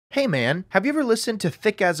Hey man, have you ever listened to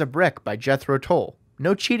Thick as a Brick by Jethro Tull?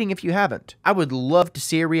 No cheating if you haven't. I would love to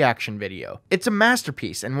see a reaction video. It's a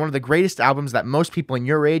masterpiece and one of the greatest albums that most people in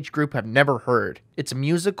your age group have never heard. It's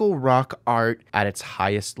musical rock art at its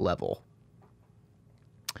highest level.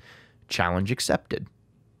 Challenge accepted.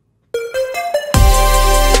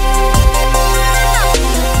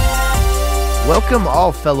 Welcome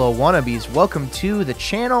all fellow wannabes. Welcome to the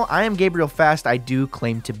channel. I am Gabriel Fast. I do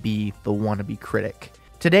claim to be the wannabe critic.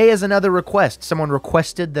 Today is another request. Someone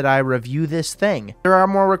requested that I review this thing. There are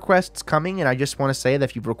more requests coming, and I just want to say that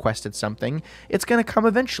if you've requested something, it's going to come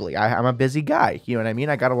eventually. I'm a busy guy, you know what I mean?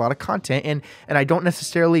 I got a lot of content, and I don't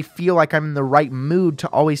necessarily feel like I'm in the right mood to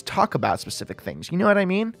always talk about specific things, you know what I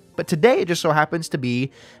mean? But today it just so happens to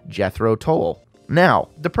be Jethro Tull. Now,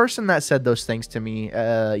 the person that said those things to me,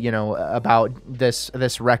 about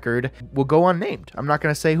this record will go unnamed. I'm not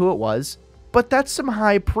going to say who it was, but that's some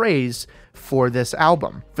high praise for this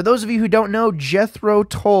album. For those of you who don't know, Jethro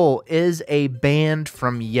Tull is a band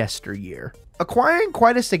from yesteryear, acquiring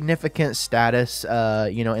quite a significant status,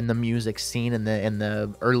 in the music scene in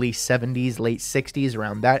the early 70s, late 60s,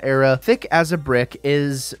 around that era. Thick as a Brick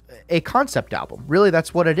is a concept album. Really,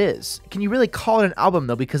 that's what it is. Can you really call it an album,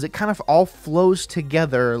 though? Because it kind of all flows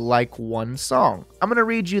together like one song. I'm going to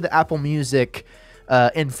read you the Apple Music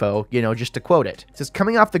info, just to quote it. It says,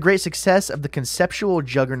 coming off the great success of the conceptual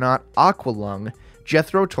juggernaut Aqualung,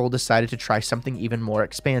 Jethro Tull decided to try something even more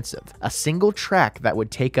expansive. A single track that would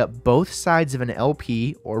take up both sides of an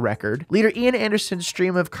LP or record. Leader Ian Anderson's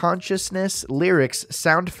stream of consciousness, lyrics,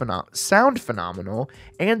 sound phenomenal,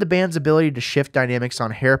 and the band's ability to shift dynamics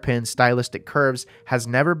on hairpin stylistic curves has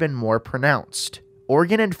never been more pronounced.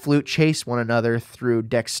 Organ and flute chase one another through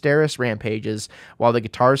dexterous rampages, while the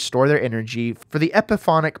guitars store their energy for the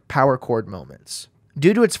epiphonic power chord moments.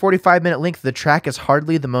 Due to its 45-minute length, the track is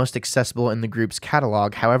hardly the most accessible in the group's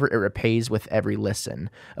catalog, however, it repays with every listen.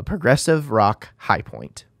 A progressive rock high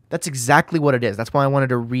point. That's exactly what it is. That's why I wanted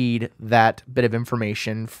to read that bit of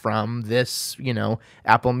information from this,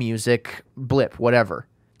 Apple Music blip, whatever.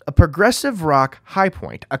 A progressive rock high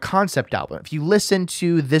point, a concept album. If you listen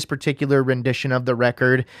to this particular rendition of the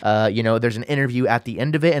record, there's an interview at the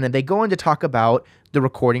end of it, and then they go in to talk about the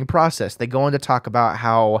recording process. They go in to talk about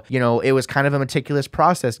how, it was kind of a meticulous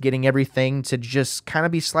process getting everything to just kind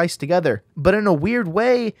of be sliced together. But in a weird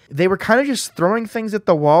way, they were kind of just throwing things at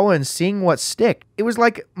the wall and seeing what stick. It was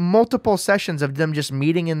like multiple sessions of them just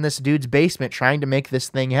meeting in this dude's basement trying to make this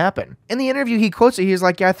thing happen. In the interview, he quotes it. He's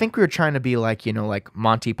like, yeah, I think we were trying to be like, like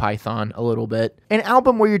Monty Python a little bit. An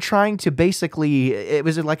album where you're trying to basically, it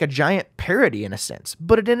was like a giant parody in a sense,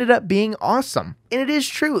 but it ended up being awesome. And it is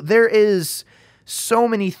true. There is so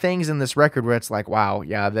many things in this record where it's like, wow,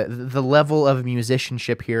 yeah, the level of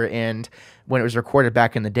musicianship here, and when it was recorded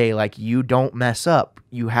back in the day, like, you don't mess up.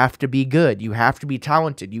 You have to be good. You have to be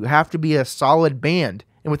talented. You have to be a solid band.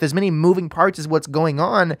 And with as many moving parts as what's going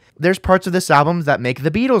on, there's parts of this album that make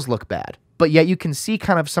the Beatles look bad. But yet you can see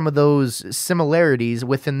kind of some of those similarities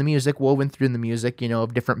within the music, woven through the music,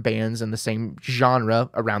 of different bands in the same genre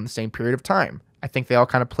around the same period of time. I think they all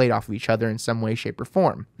kind of played off of each other in some way, shape, or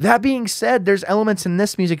form. That being said, there's elements in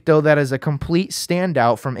this music, though, that is a complete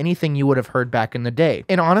standout from anything you would have heard back in the day.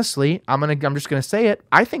 And honestly, I'm just gonna say it,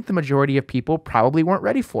 I think the majority of people probably weren't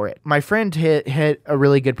ready for it. My friend hit a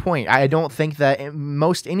really good point. I don't think that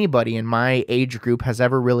most anybody in my age group has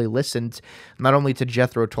ever really listened, not only to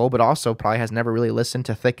Jethro Tull, but also probably has never really listened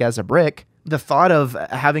to Thick as a Brick. The thought of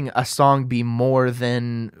having a song be more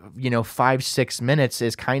than, 5-6 minutes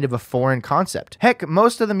is kind of a foreign concept. Heck,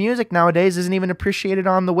 most of the music nowadays isn't even appreciated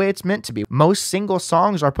on the way it's meant to be. Most single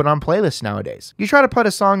songs are put on playlists nowadays. You try to put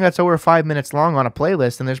a song that's over 5 minutes long on a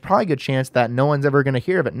playlist, and there's probably a good chance that no one's ever going to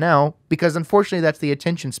hear of it now, because unfortunately that's the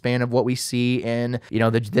attention span of what we see in,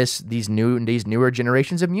 these newer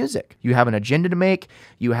generations of music. You have an agenda to make,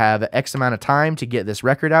 you have X amount of time to get this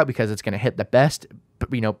record out because it's going to hit the best,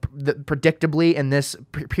 predictably in this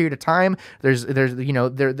period of time. There's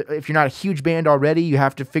if you're not a huge band already, you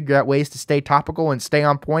have to figure out ways to stay topical and stay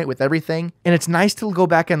on point with everything. And it's nice to go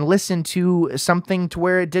back and listen to something to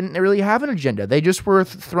where it didn't really have an agenda. They just were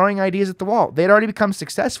throwing ideas at the wall. They'd already become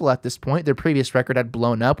successful at this point. Their previous record had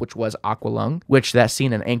blown up, which was Aqualung, which that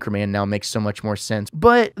scene in Anchorman now makes so much more sense.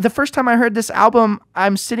 But the first time I heard this album,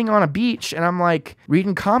 I'm sitting on a beach and I'm like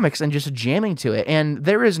reading comics and just jamming to it. And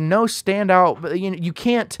there is no standout, you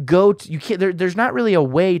you can't there's not really a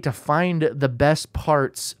way to find the best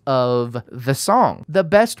parts of the song. The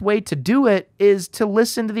best way to do it is to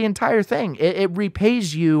listen to the entire thing. It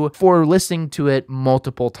repays you for listening to it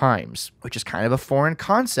multiple times, which is kind of a foreign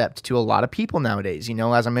concept to a lot of people nowadays. You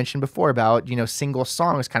know, as I mentioned before about, you know, single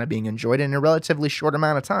songs kind of being enjoyed in a relatively short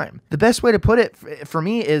amount of time. The best way to put it for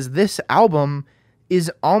me is this album is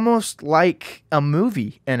almost like a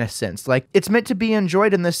movie in a sense. Like, it's meant to be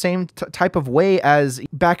enjoyed in the same type of way as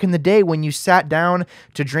back in the day when you sat down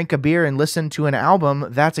to drink a beer and listen to an album.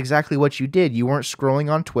 That's exactly what you did. You weren't scrolling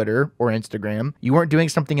on Twitter or Instagram. You weren't doing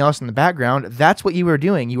something else in the background. That's what you were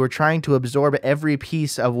doing. You were trying to absorb every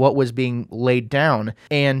piece of what was being laid down.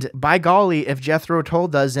 And by golly, if Jethro Tull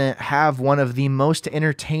doesn't have one of the most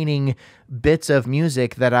entertaining bits of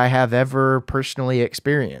music that I have ever personally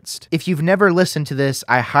experienced. If you've never listened to this,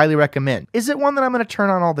 I highly recommend. Is it one that I'm going to turn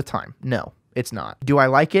on all the time? No, it's not. Do I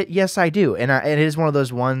like it? Yes, I do. And it is one of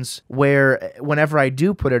those ones where whenever I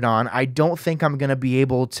do put it on, I don't think I'm going to be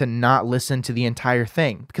able to not listen to the entire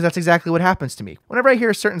thing, because that's exactly what happens to me. Whenever I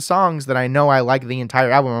hear certain songs that I know I like the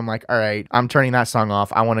entire album, I'm like, all right, I'm turning that song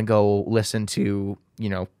off. I want to go listen to, you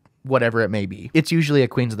know, whatever it may be. It's usually a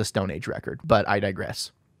Queens of the Stone Age record, but I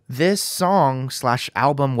digress. This song /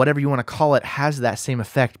 album, whatever you want to call it, has that same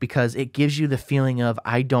effect because it gives you the feeling of,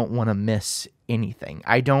 I don't want to miss anything.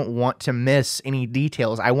 I don't want to miss any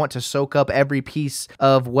details. I want to soak up every piece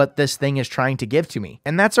of what this thing is trying to give to me.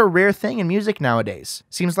 And that's a rare thing in music nowadays.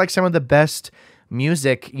 Seems like some of the best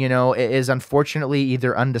music, you know, is unfortunately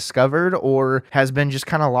either undiscovered or has been just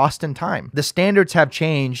kind of lost in time. The standards have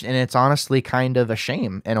changed, and it's honestly kind of a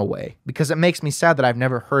shame in a way, because it makes me sad that I've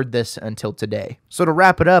never heard this until today. So to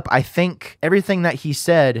wrap it up, I think everything that he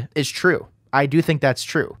said is true. I do think that's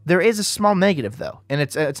true. There is a small negative though, and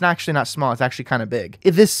it's actually not small, it's actually kind of big.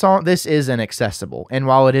 This isn't accessible, and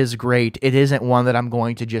while it is great, it isn't one that I'm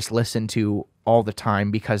going to just listen to all the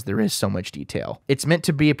time because there is so much detail. It's meant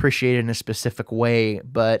to be appreciated in a specific way,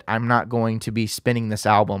 but I'm not going to be spinning this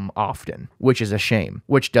album often, which is a shame,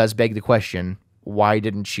 which does beg the question, why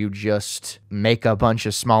didn't you just make a bunch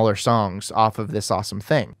of smaller songs off of this awesome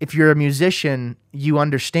thing? If you're a musician, you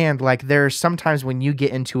understand, like, there's sometimes when you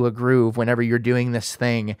get into a groove whenever you're doing this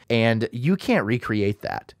thing and you can't recreate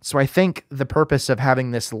that. So I think the purpose of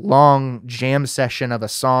having this long jam session of a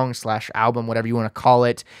song / album, whatever you want to call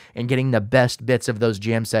it, and getting the best bits of those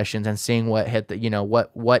jam sessions and seeing what hit the, you know,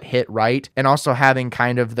 what hit right, and also having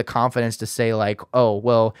kind of the confidence to say like, oh,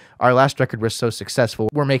 well, our last record was so successful,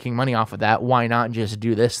 we're making money off of that, why not just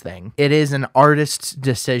do this thing? It is an artist's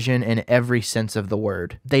decision in every sense of the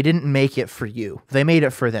word. They didn't make it for you. They made it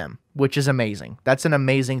for them, which is amazing. That's an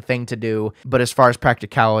amazing thing to do. But as far as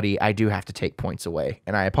practicality, I do have to take points away,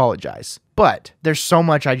 and I apologize. But there's so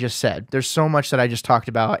much I just said. There's so much that I just talked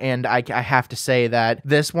about, and I have to say that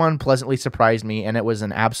this one pleasantly surprised me, and it was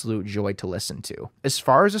an absolute joy to listen to. As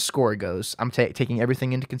far as a score goes, I'm taking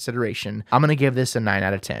everything into consideration. I'm going to give this a 9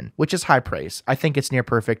 out of 10, which is high praise. I think it's near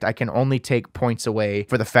perfect. I can only take points away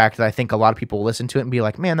for the fact that I think a lot of people will listen to it and be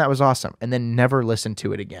like, man, that was awesome, and then never listen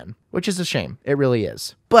to it again, which is a shame. It really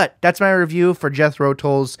is. But that's my review for Jethro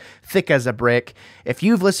Tull's Thick as a Brick. If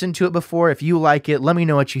you've listened to it before, if you like it, let me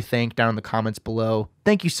know what you think down in the comments below.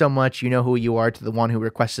 Thank you so much. You know who you are, to the one who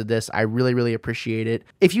requested this. I really, really appreciate it.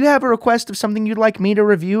 If you have a request of something you'd like me to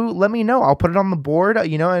review, let me know. I'll put it on the board,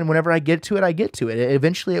 you know, and whenever I get to it, I get to it.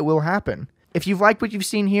 Eventually it will happen. If you've liked what you've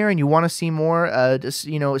seen here and you want to see more, just,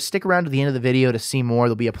 you know, stick around to the end of the video to see more.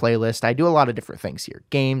 There'll be a playlist. I do a lot of different things here.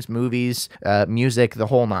 Games, movies, music, the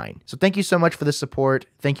whole nine. So thank you so much for the support.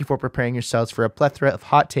 Thank you for preparing yourselves for a plethora of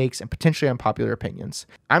hot takes and potentially unpopular opinions.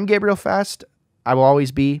 I'm Gabriel Fast. I will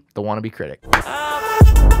always be the wannabe critic.